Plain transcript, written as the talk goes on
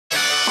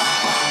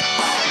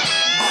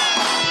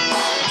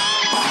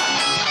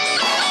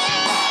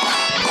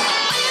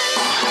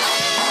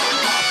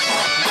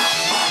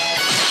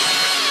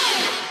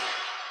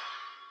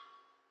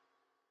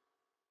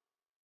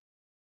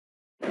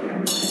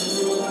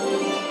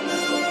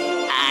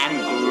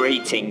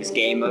Greetings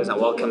gamers and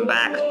welcome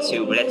back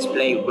to Let's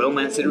Play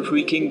Romance of the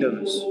Three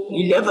Kingdoms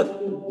 11!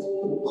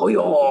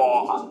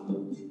 Hoyo!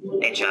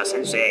 Densha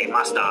Sensei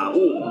Master!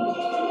 Ooh!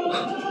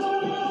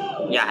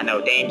 Yeah,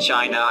 no, they in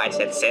China, I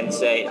said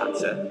Sensei,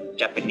 that's a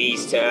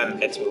Japanese term,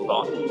 let's move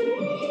on.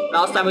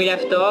 Last time we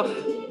left off,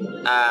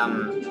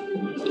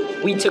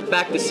 we took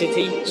back the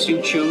city, Shou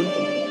Chun,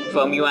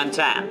 from Yuan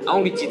Tan,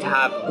 only to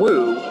have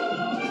Wu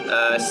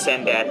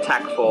send their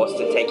attack force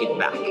to take it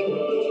back.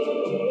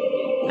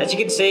 As you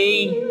can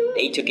see,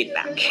 they took it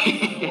back.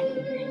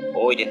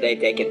 Boy, did they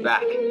take it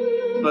back.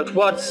 But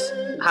what's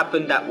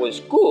happened that was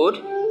good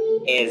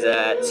is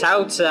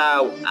Cao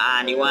Cao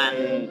and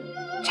Yuan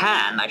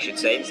Tan, I should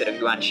say, instead of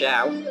Yuan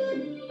Shao,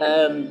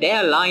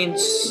 their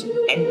alliance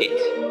ended.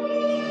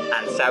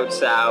 And Cao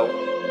Cao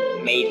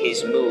made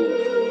his move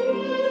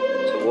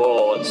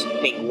towards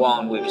Ping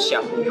Wan with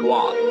Shou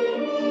Chun.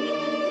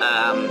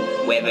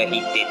 Whether he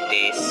did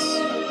this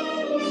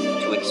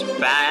to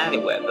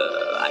expand, whether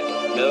I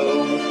don't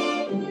know,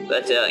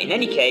 but in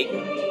any case,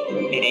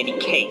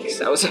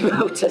 I was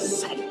about to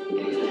say,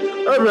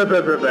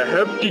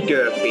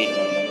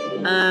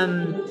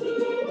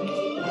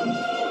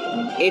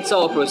 it's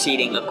all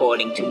proceeding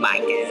according to my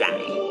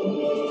design.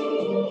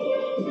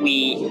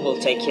 We will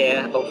take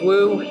care of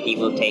Wu, he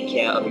will take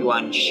care of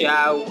Yuan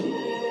Shao,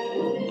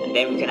 and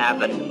then we could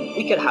have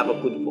a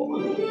good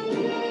war.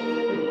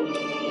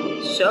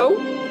 So,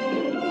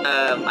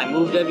 I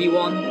moved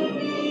everyone,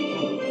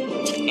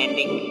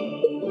 ending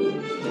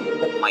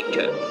my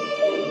turn.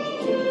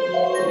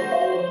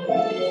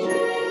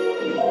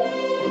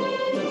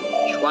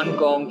 Xuan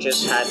Gong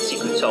just had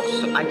secret talks,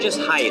 so I just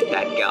hired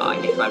that guy,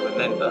 if I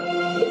remember.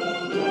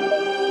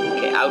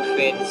 Okay,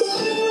 outfits,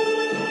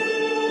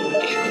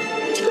 additional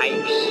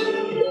types,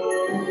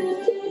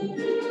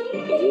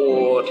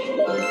 reward,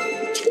 move.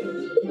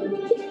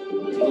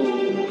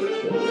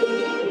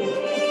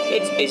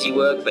 It's busy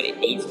work, but it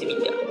needs to be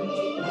done.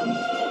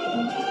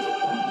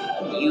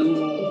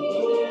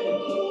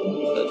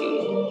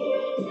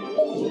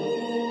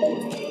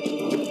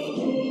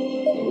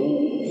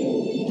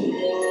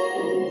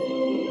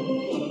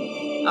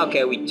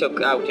 Okay, we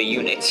took out the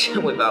unit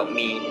without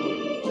me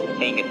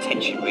paying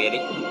attention, really.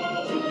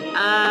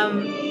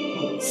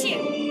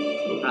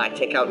 Alright,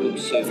 take out Lu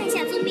Su.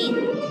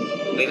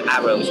 With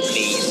arrows,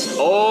 please.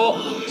 Or,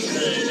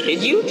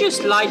 did you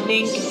just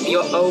lightning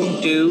your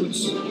own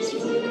dudes?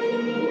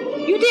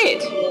 You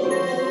did!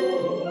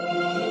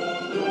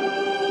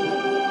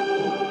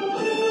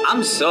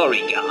 I'm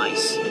sorry,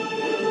 guys.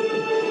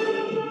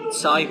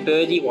 Tsai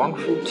Birdie, Wang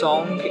Fu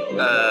Tong,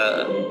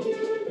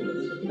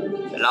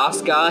 the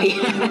last guy.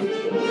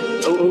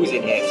 Oh, who's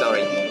in here?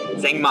 Sorry.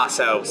 Zhang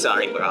Maso.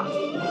 Sorry, bro.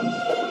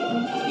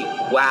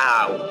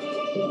 Wow.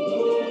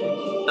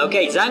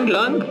 Okay, Zhang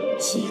Lung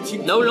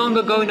no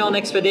longer going on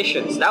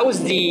expeditions. That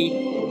was the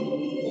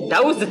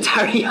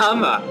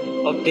Tariyama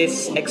of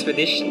this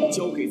expedition.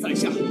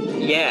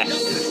 Yeah.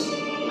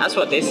 That's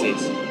what this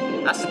is.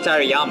 That's the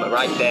Tariyama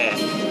right there.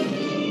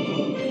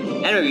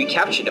 Anyway, we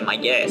captured him, I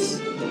guess.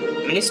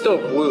 Minister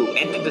of Wu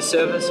entered the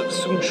service of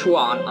Sun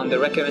Quan on the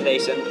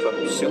recommendation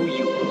from Zhu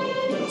Yu.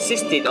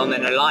 Insisted on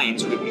an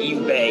alliance with Liu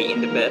Bei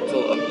in the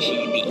Battle of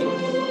Jili.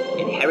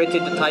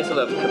 Inherited the title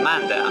of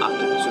commander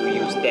after Zhu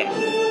Yu's death.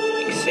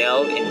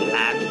 Excelled in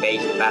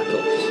land-based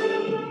battles.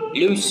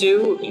 Lu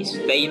Su is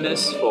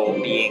famous for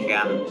being,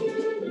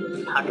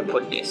 how to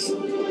put this?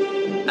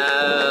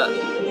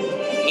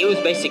 He was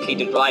basically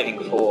the driving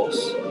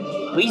force.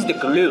 He's the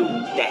glue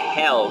that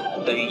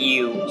held the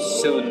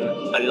Liu-Sun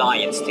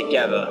alliance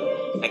together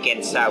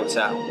against Cao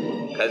Cao.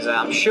 Because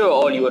I'm sure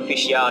all you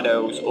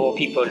aficionados or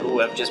people who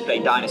have just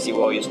played Dynasty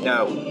Warriors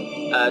know,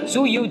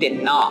 Zhu Yu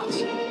did not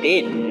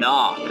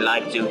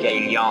like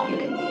Zhuge Liang.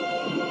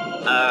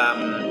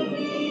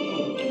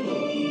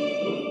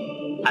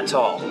 At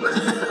all.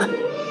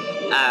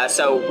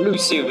 So Lu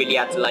Su really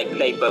had to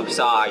play both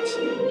sides,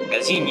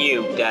 because he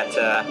knew that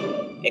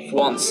if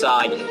one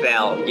side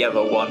fell, the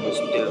other one was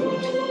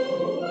doomed.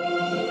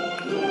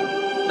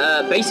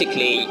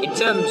 Basically, in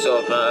terms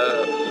of,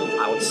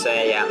 I would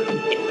say,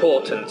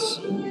 importance,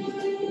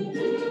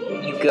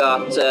 you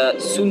got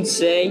Sun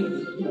Ce,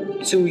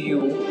 Zhu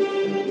Yu,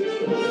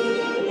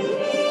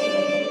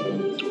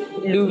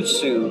 Lu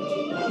Su,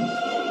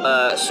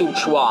 Su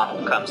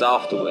Chuan comes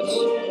afterwards.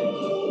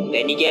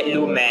 Then you get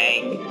Lu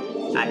Meng,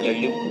 and your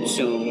Lu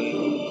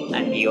Sun,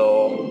 and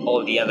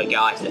all the other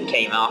guys that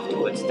came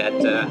afterwards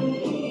that,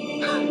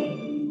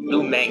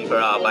 Lu Meng,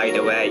 bro, by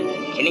the way.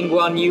 Killing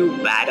Guan Yu,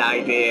 bad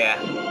idea.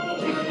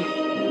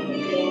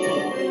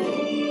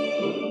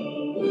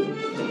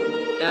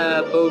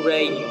 Bore,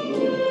 you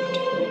moved.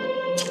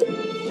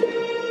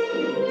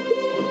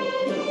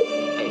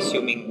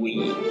 Assuming we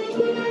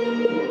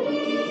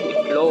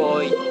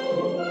deploy.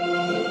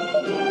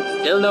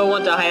 Still no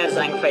one to hire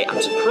Zhang Fei.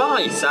 I'm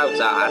surprised Cao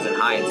Cao hasn't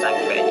hired Zhang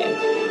Fei yet.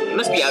 He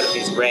must be out of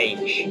his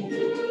range.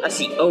 That's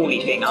the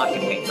only thing I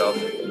can think of.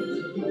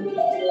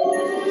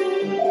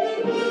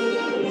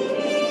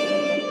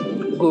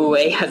 Wu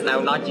Wei has now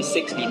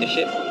 96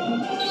 leadership.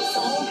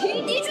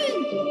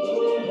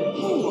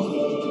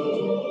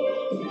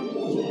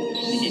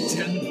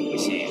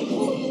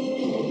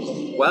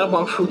 Well,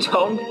 Wang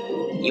Futong,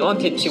 you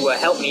wanted to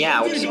help me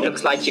out.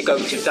 Looks like you're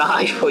going to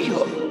die for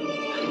your...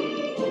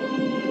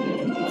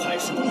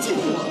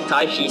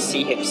 Tai Chi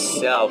see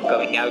himself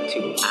going out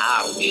to...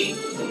 Ouch.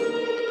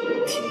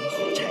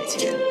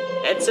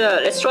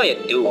 Let's try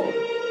a duel.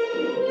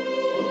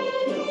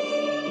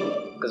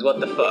 Cause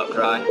what the fuck,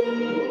 right?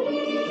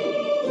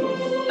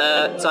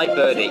 Tai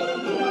Birdie.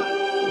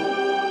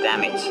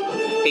 Damn it.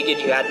 Figured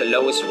you had the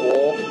lowest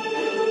war.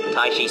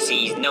 Tai Chi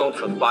C is known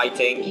for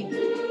fighting.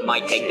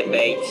 Might take the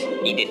bait.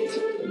 He didn't.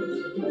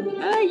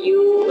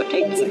 You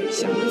take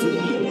this.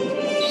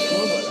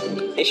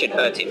 This should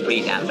hurt him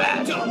pretty damn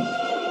bad.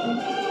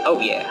 Oh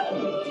yeah.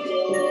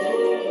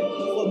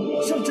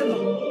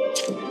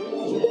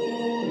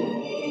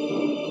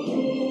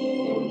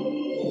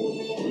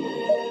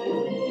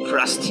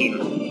 Thrust him.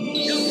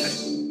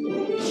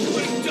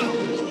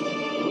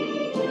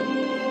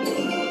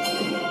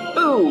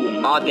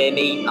 Boom!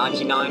 Mardemi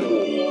 99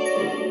 War.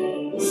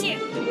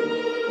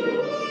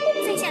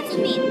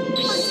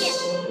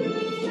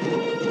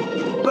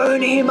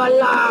 Burn him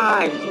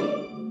alive!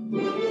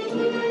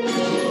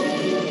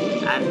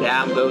 And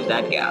down goes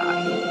that guy.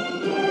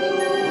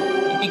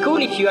 It'd be cool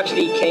if you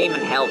actually came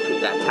and helped with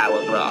that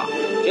tower bra.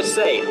 Just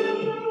saying.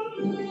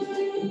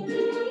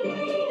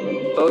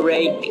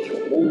 Beret, make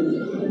your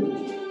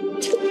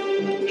move.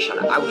 Shut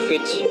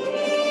outfit.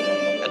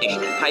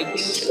 Additional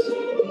pikes.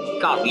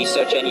 Can't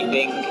research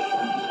anything.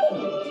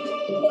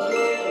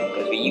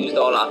 Because we used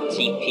all our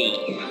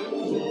TP.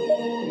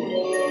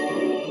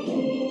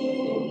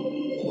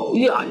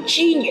 We are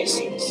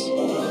geniuses!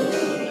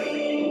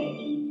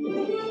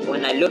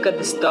 When I look at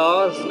the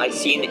stars, I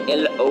see an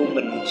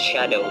ill-omened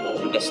shadow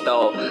over the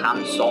star of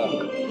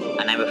Hamsong,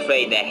 and I'm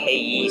afraid the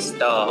Hei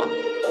star.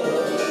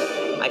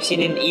 I've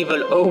seen an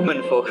evil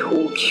omen for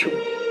Shou Chun.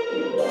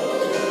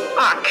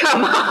 Ah,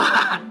 come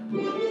on!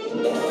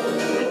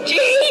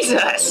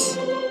 Jesus!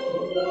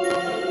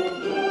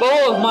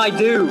 4 of my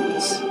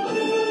dudes!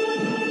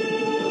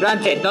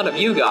 Granted, none of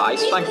you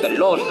guys, thank the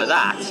Lord for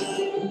that.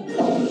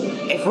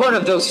 If one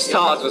of those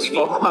stars was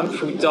for Wang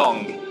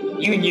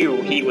Futong, you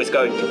knew he was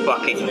going to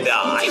fucking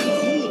die.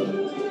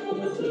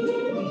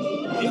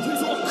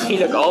 See,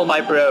 look, all my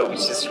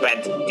bros just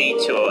went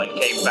detour and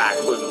came back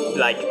with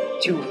like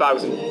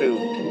 2,000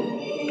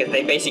 food. Because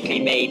they basically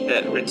made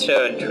the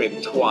return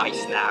trip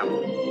twice now.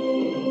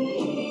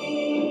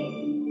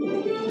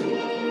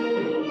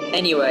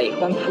 Anyway,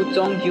 Wang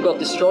Futong, you got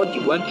destroyed,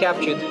 you weren't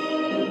captured.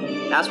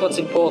 That's what's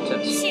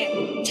important.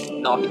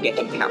 Not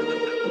getting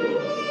captured.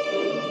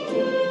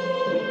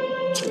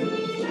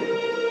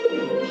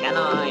 Can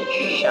I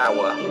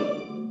shower?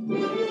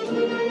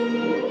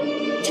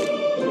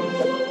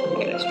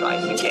 Okay, let's try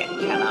this again.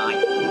 Can I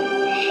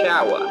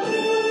shower?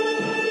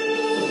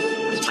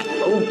 That's my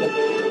own.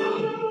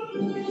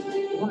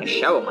 I want to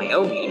shower my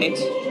own unit.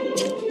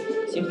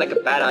 Seems like a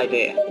bad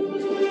idea.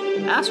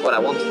 That's what I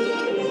wanted to do.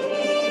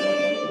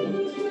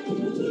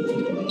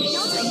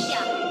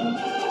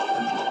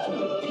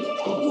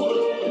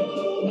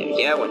 There we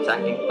go, we're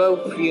attacking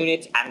both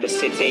units and the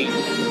city.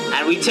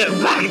 And we took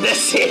back the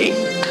city!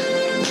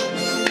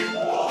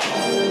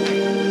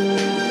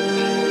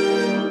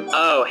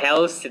 Oh,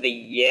 hells to the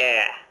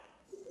yeah.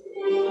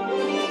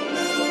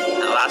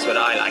 Now that's what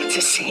I like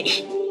to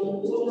see.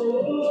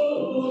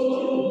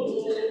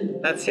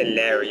 That's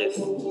hilarious.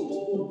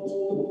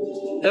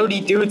 The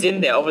only dudes in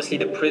there, obviously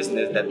the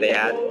prisoners that they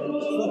had.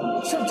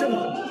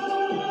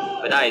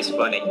 But that is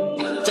funny.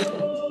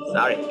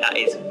 Sorry, that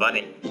is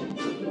funny.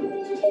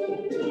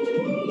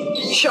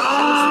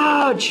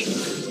 Charge!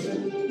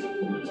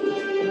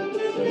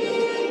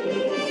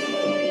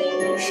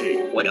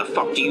 Where the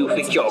fuck do you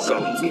think you're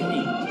going?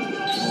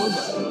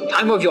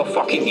 Time of your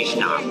fucking dish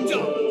now.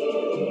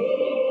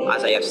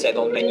 As I have said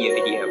on many a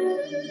video.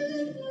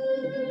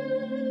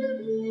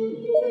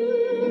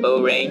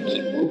 Bow rain,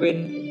 keep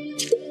moving.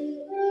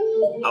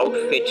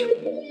 Outfit,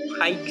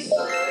 pikes.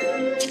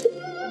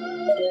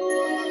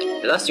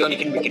 That's the only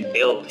thing we can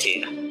build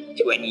here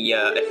to any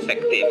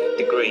effective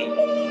degree.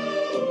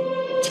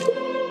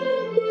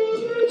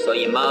 So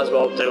you might as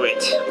well do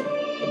it.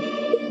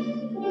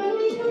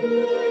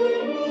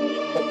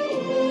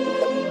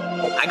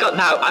 I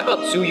got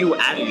Zuyu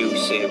and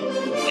Lusu.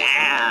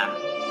 Damn.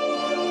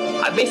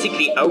 I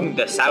basically own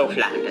the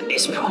Southland at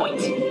this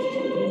point.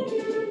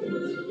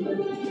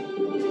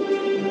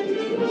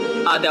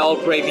 Are they all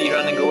bravely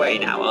running away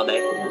now, are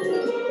they?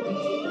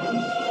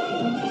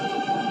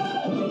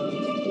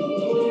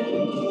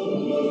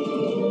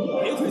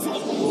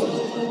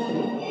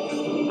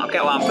 Okay,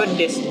 well I'm putting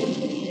this.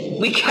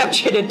 We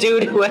captured a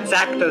dude who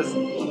attacked us.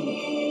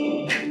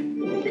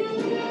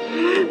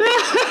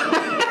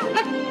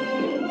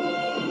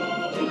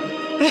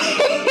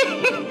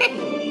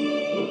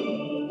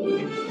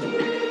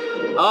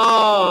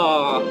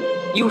 Oh,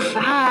 you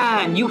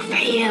fan, you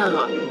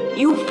fail,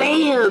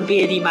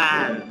 beardy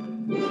man.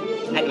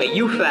 Anyway,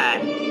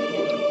 Yufan,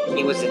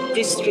 he was a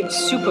district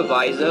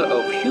supervisor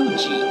of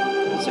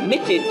Huji,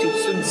 submitted to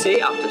Sun Ce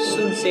after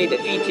Sun Ce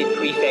defeated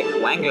prefect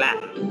Wang Lan.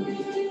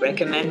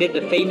 recommended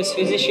the famous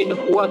physician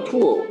Hua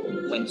Tuo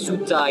when Su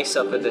Tai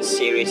suffered a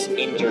serious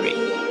injury,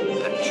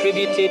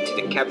 contributed to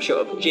the capture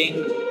of Jing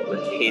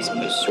with his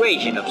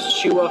persuasion of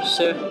Shu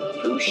officer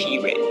Fu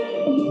Shiren.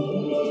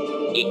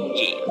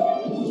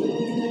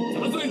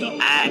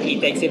 And he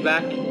takes it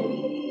back.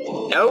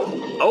 No,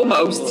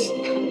 almost.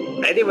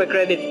 Credit where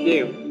credit's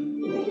due.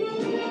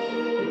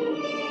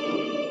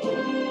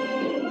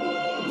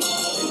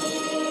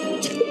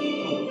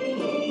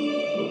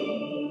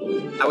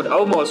 I would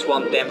almost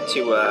want them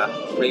to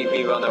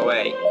really run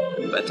away,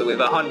 but with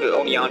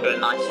only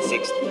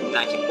 196,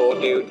 94,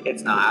 dude,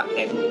 it's not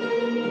happening.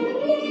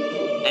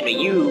 And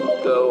you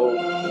go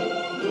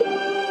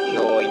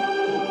join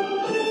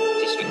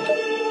district.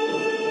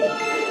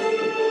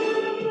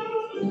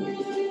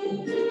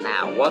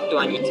 Now, what do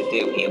I need to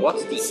do here?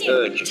 What's the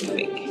urgent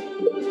thing?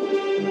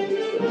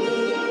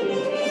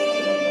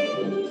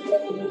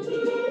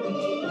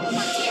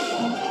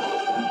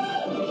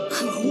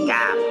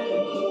 Damn.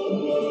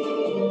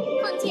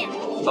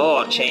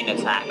 Oh, chain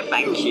attack,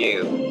 thank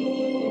you.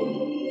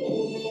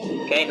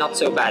 Okay, not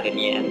so bad in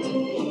the end.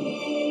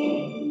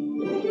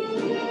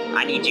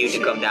 I need you to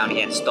come down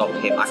here and stop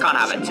him. I can't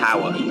have a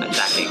tower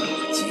attacking.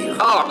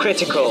 Oh,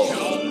 critical!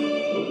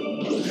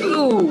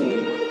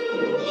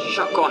 Ooh!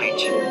 Shock on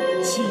it.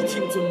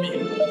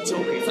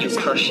 You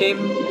crush him.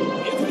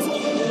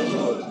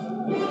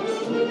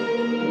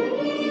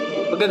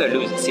 We're gonna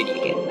lose the city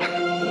again.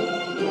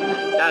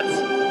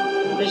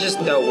 There's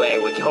just no way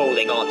we're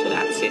holding on to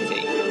that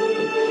city.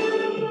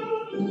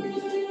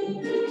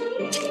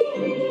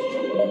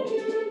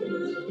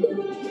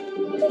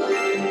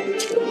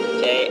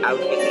 Okay,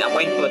 outfit. I'm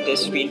waiting for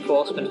this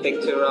reinforcement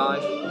thing to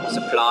arrive.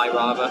 Supply,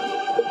 rather.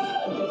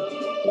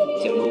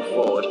 To move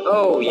forward.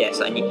 Oh, yes,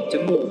 I need to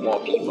move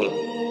more people.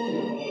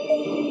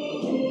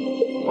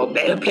 What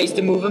better place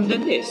to move them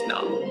than this?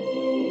 No.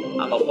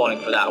 I'm not falling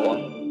for that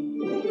one.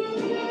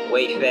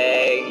 Wei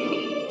Feng.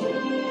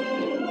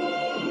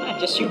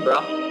 Just you, bro.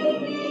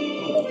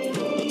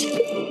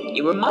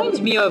 It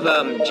reminds me of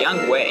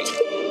Zhang Wei.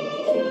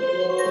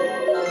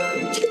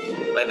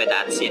 Whether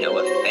that's, a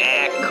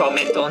fair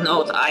comment or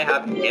not, I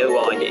have no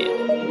idea.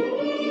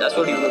 That's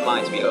what it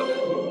reminds me of.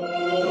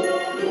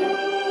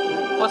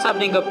 What's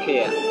happening up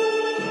here?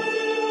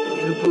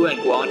 Lubu and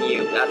Guan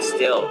Yu, that's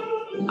still...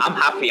 I'm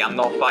happy I'm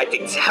not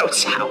fighting Cao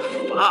Cao.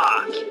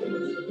 Fuck!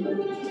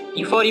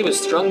 You thought he was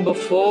strong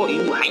before?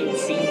 You ain't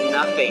seen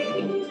nothing.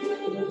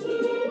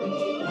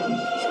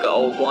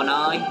 Old one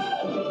eye.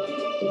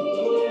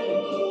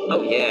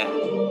 Oh yeah.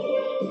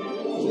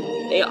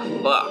 They are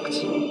fucked.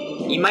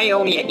 He might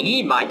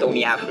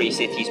only have 3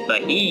 cities,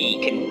 but he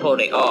can pull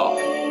it off.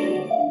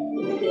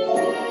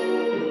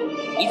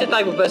 He's the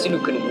type of person who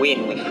can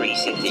win with 3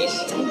 cities.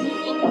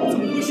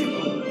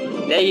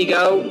 There you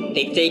go.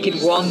 They've taken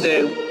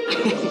Guandu.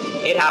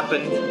 It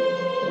happened.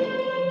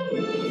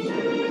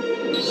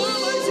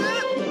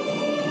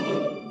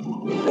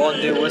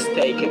 Guandu was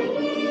taken.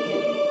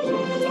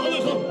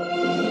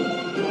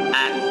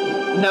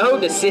 No,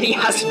 the city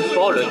hasn't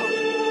fallen.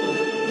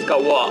 It's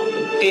got what?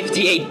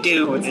 58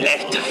 dudes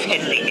left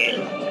defending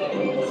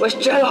it. We're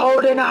still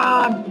holding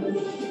on!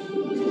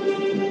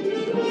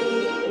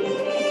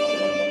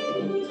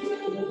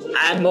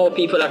 And more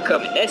people are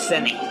coming. They're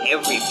sending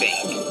everything.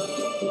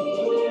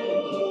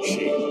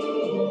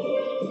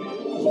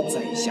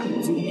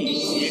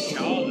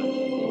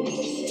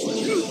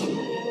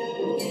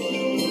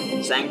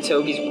 Zhang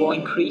Togi's war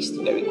increased.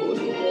 Very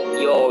good.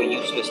 You're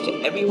useless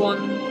to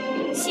everyone.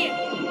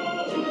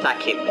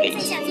 Attack him,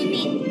 please.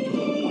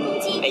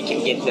 Make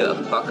him get the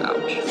fuck out.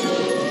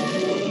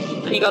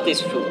 And he got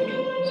his food,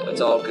 so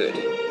it's all good.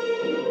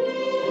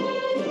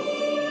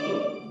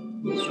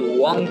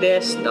 Su Wang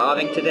there,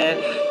 starving to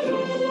death.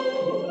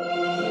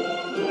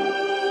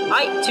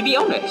 To be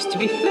honest, to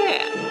be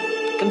fair,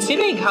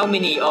 considering how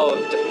many of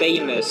the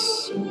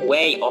famous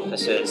Wei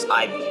officers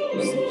I've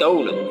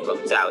stolen from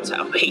Cao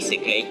Cao,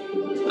 basically,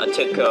 I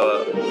took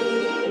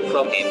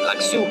from him,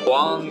 like Su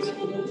Huang,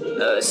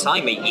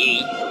 Simon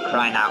Yi,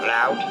 crying out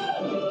loud.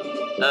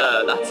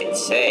 That's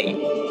insane.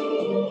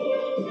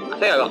 I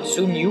think I got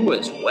Sun Yu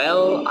as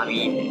well. I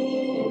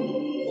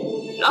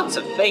mean, lots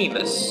of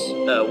famous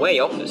Wei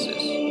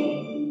officers.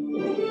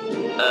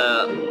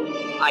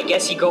 I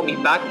guess he got me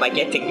back by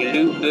getting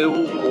Lu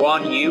Bu,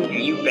 Guan Yu,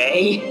 Liu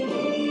Bei.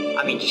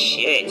 I mean,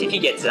 shit, if you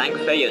get Zhang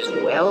Fei as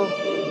well?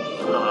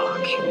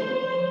 Fuck.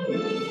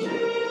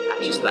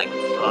 I'm just like,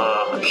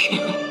 fuck.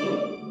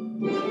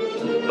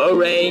 Bo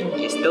Rain,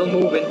 you're still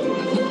moving.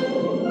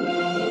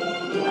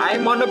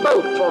 I'm on a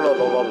boat.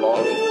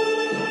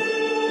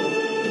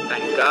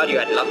 Thank God you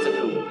had lots of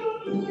food.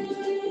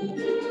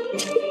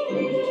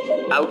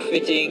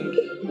 Outfitting.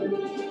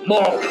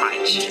 More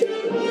pikes.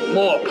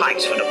 More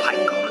pikes for the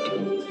pike god.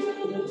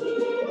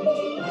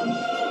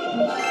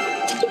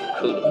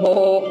 Recruit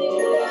more.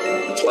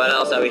 What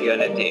else are we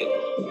gonna do?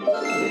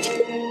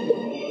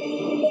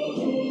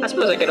 I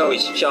suppose I could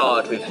always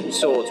charge with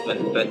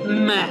swordsman, but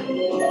meh.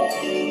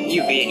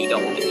 You really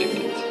don't want to do it.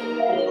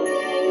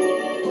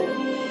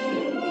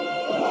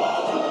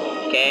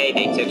 Okay,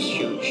 they took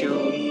Shou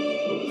Chun.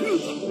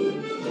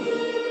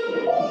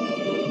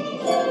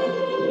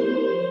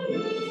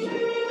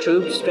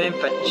 Troop strength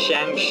for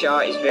Zhang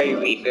is very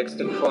weak. Fix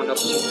the phone up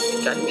to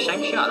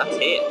Zhang, that's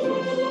it.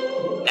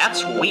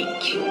 That's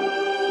weak.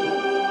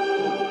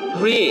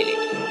 Really?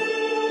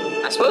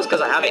 I suppose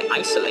because I have it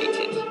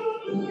isolated.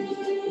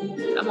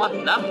 That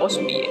must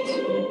be it.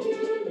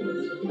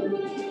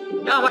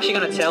 No, I'm actually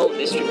gonna tell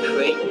District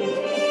 3.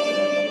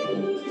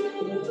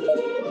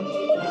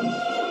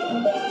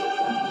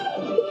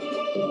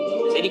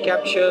 City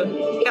capture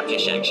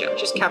Shang.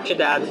 Just capture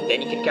that,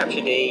 then you can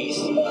capture these.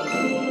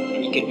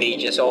 And you can be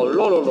just all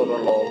lol.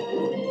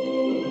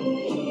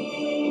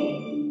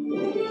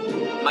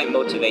 Might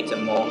motivate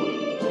them more.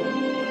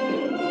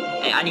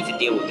 And I need to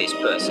deal with this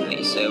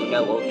personally, so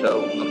no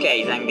auto.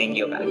 Okay, Zhang Bing,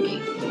 you're back.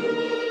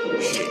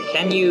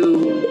 Can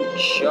you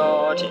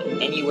charge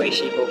in any way,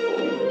 shape or form?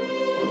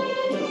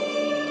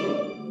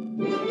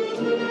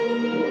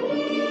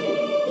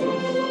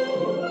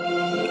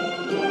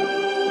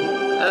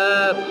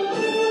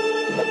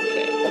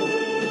 Okay.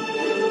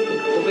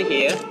 Over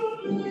here.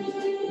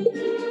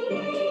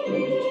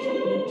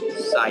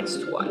 Side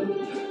swipe.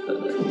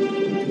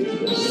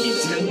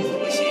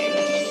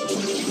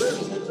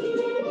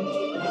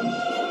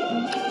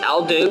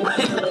 I'll do.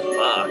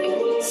 Fuck.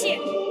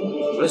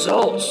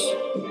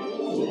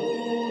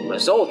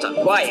 Results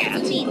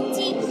acquired.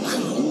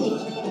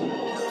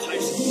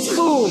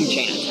 Boom,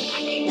 chain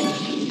attack.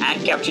 And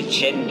captured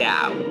Chen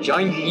Dao.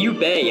 Joined Liu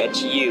Bei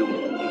at Yu.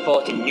 And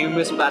fought in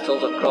numerous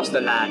battles across the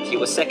land. He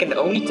was second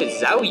only to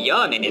Zhao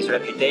Yan in his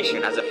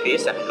reputation as a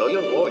fierce and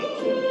loyal warrior.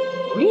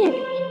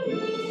 Really?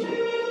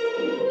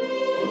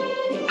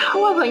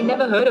 How have I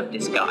never heard of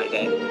this guy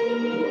then?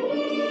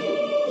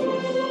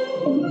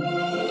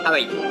 I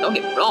mean, don't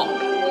get me wrong,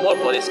 I'm all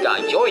for this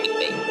guy joining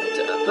me,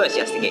 but first he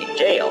has to get in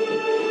jail.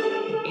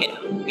 You know,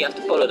 we have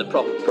to follow the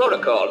proper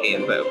protocol here,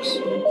 folks.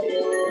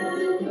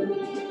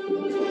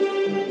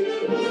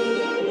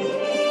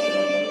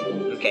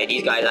 Okay,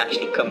 these guys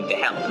actually come to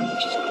help,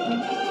 which is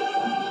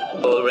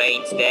good. Full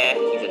range there,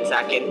 he's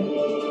attacking.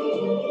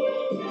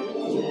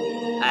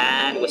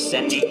 And we're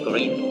sending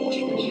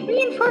reinforcements.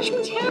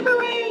 Reinforcements have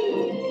away!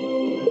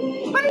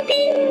 One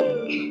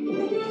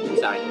thing!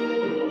 Sorry.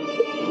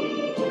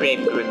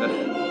 Brave Grimmer.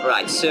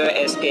 Right, Sir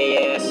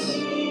SKS.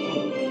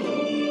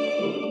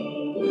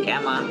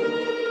 Come on.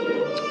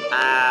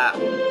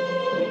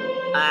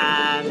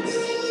 And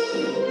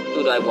who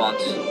do I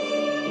want?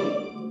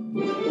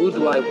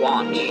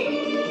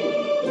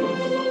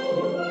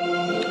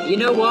 You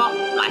know what?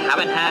 I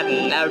haven't had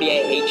Larry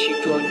I Hate You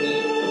join me.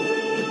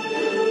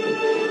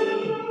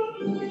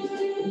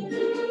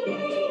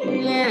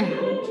 Yeah.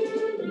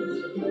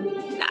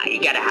 Nah, you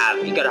gotta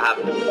have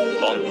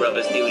Bond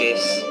brothers do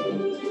this.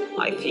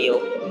 I feel.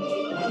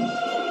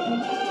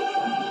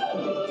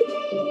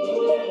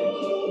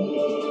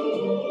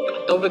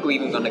 I don't think we're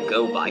even gonna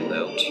go by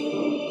mode.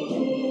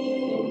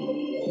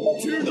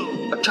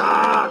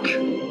 Attack!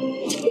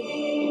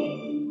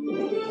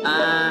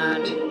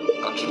 And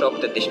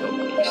construct additional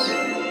bikes.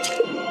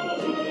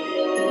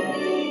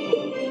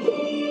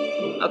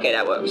 Okay,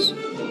 that works.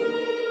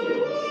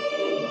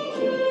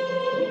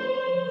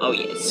 Oh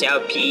yeah,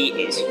 Xiao P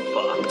is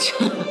fucked.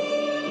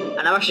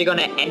 And I'm actually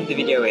gonna end the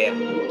video here.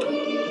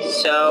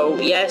 So,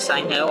 yes,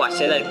 I know, I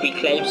said I'd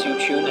reclaim Shou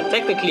Chun, and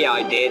technically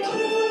I did,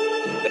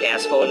 but it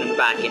has fallen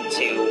back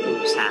into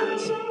Wu's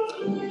hands.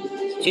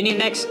 So tune in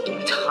next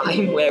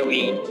time where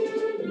we,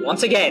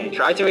 once again,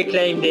 try to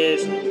reclaim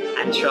this,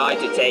 and try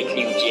to take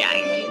Liu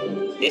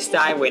Jiang. This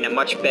time we're in a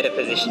much better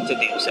position to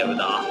do so,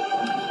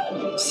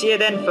 though. See you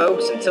then,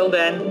 folks, until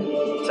then.